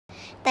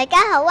大家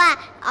好啊，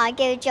我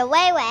叫做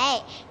威威。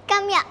今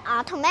日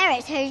我同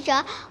Mary 去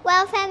咗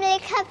Well Family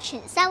Club 全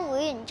新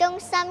會員中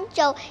心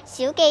做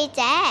小記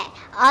者。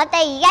我哋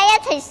而家一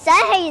齊想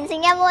去完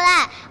成任務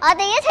啦！我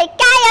哋一齊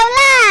加油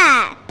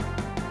啦！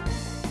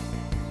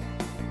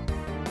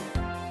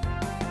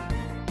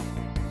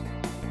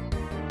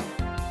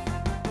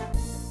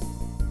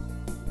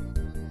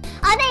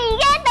我哋而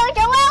家到咗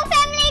Well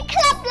Family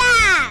Club 啦！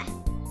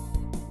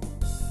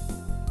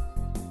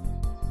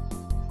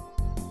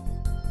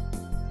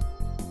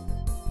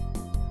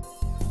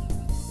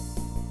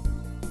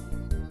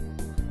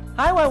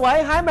 Hi,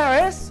 Wai. Hi,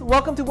 Maris.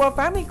 Welcome to World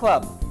Family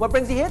Club. What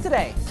brings you here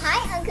today?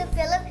 Hi, Uncle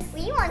Philip.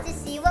 We want to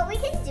see what we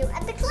can do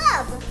at the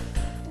club.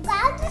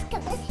 Wow, this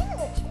club is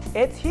huge.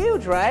 It's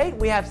huge, right?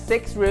 We have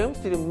 6 rooms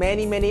to do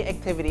many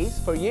activities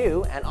for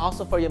you and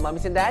also for your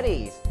mummies and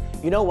daddies.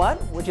 You know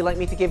what? Would you like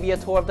me to give you a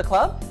tour of the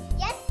club?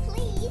 Yes,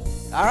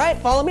 please. All right,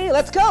 follow me.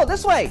 Let's go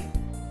this way.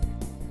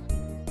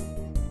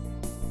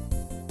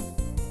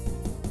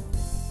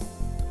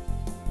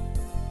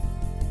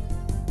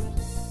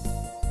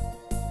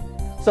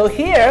 So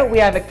here we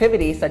have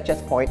activities such as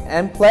point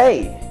and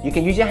play. You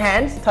can use your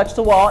hands, touch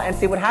the wall, and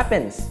see what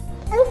happens.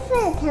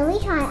 Elsa, can we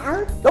try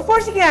out? Of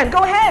course you can.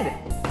 Go ahead.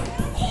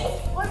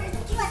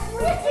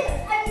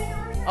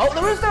 Oh,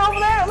 the rooster over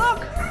there.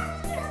 Look.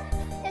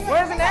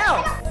 Where is it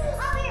now?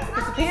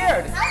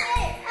 Disappeared.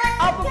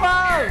 Up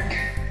above.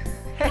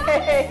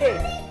 Hey.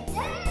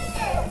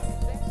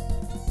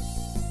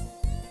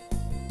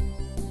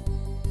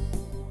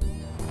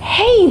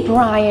 Hey,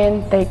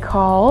 Brian, they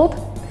called.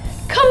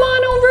 Come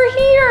on over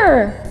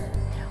here.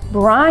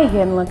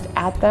 Brian looked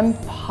at them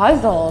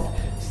puzzled,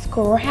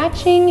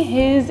 scratching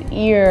his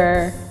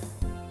ear.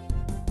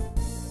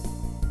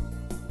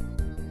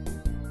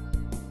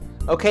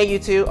 Okay, you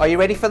two, are you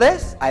ready for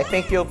this? I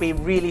think you'll be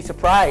really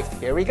surprised.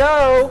 Here we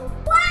go.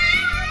 Wow!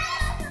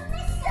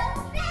 It's so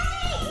big!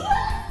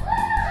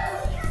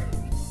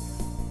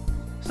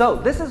 So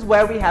this is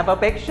where we have our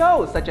big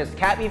shows, such as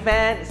cat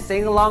event,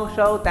 sing-along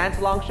show,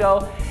 dance-along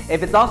show.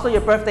 If it's also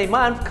your birthday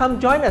month, come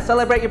join us,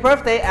 celebrate your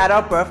birthday at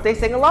our birthday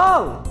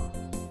sing-along.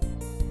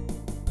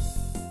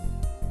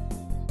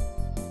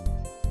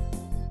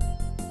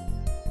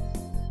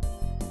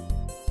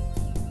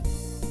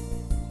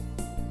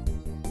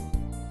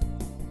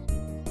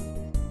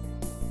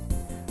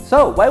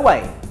 So,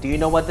 Wai, do you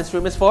know what this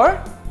room is for?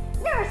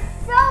 There are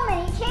so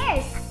many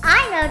chairs.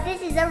 I know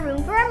this is a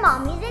room for our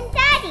mommies and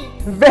daddies.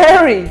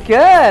 Very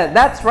good.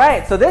 That's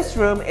right. So this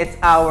room, it's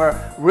our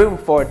room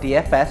for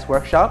DFS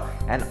workshop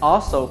and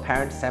also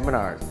parent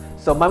seminars.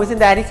 So mommies and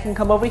daddies can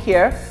come over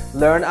here,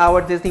 learn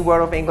our Disney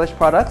World of English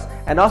products,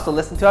 and also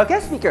listen to our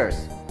guest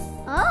speakers.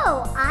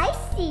 Oh, I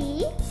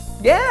see.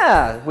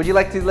 Yeah. Would you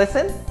like to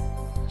listen?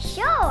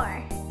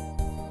 Sure.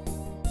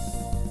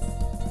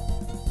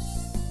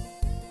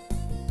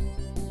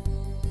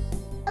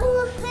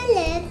 Oh,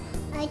 Philip,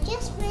 I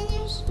just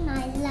finished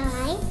my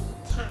line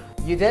cat.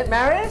 You did,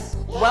 Maris?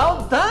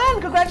 Well done.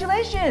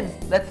 Congratulations.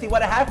 Let's see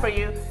what I have for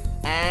you.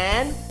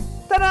 And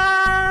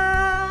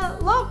ta-da!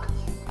 Look,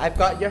 I've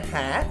got your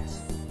hat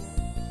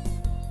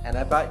and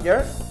I've got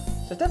your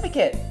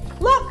certificate.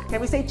 Look,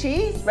 can we say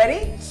cheese?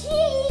 Ready?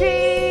 Cheese!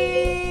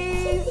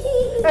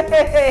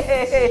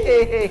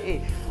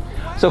 Cheese!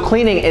 So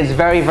cleaning is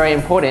very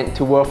important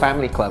to World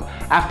Family Club.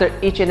 After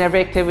each and every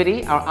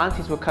activity, our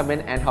aunties will come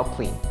in and help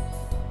clean.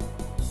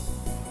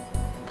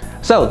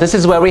 So this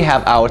is where we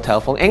have our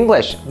telephone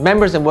English.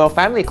 Members in World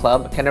Family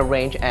Club can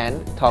arrange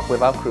and talk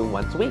with our crew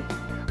once a week.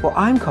 Well,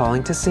 I'm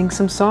calling to sing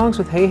some songs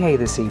with Hey Hey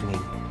this evening.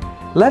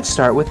 Let's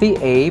start with the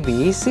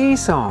ABC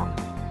song.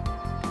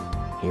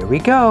 Here we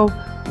go.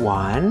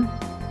 1,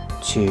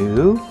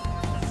 2,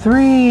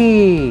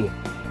 3.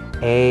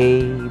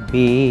 A,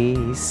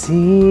 B,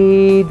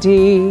 C,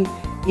 D,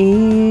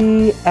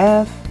 E,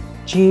 F,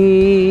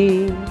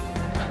 G.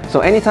 So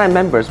anytime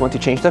members want to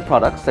change their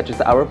products, such as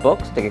our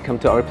books, they can come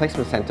to our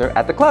replacement center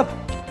at the club.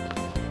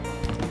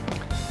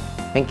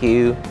 Thank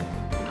you.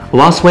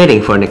 Whilst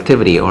waiting for an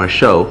activity or a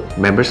show,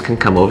 members can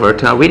come over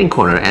to our reading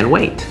corner and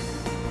wait.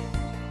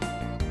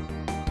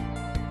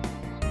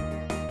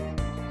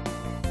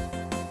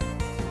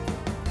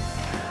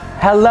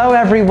 Hello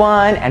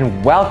everyone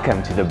and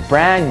welcome to the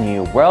brand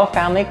new World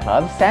Family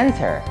Club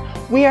Center.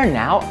 We are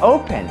now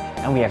open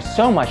and we have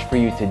so much for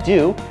you to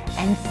do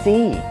and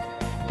see.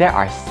 There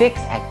are 6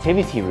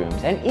 activity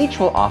rooms and each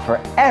will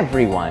offer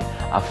everyone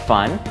a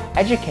fun,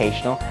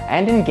 educational,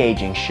 and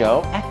engaging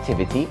show,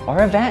 activity,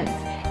 or event.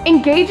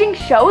 Engaging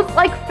shows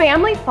like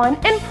family fun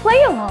and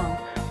play along.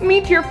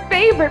 Meet your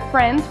favorite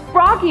friends,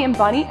 Froggy and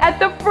Bunny, at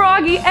the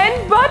Froggy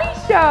and Bunny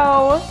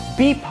Show.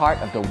 Be part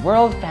of the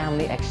World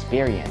Family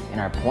experience in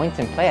our points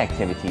and play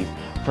activities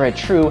for a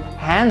true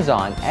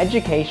hands-on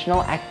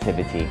educational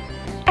activity.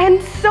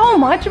 And so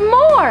much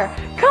more.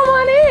 Come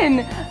on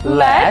in.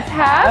 Let's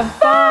have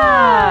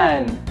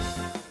fun.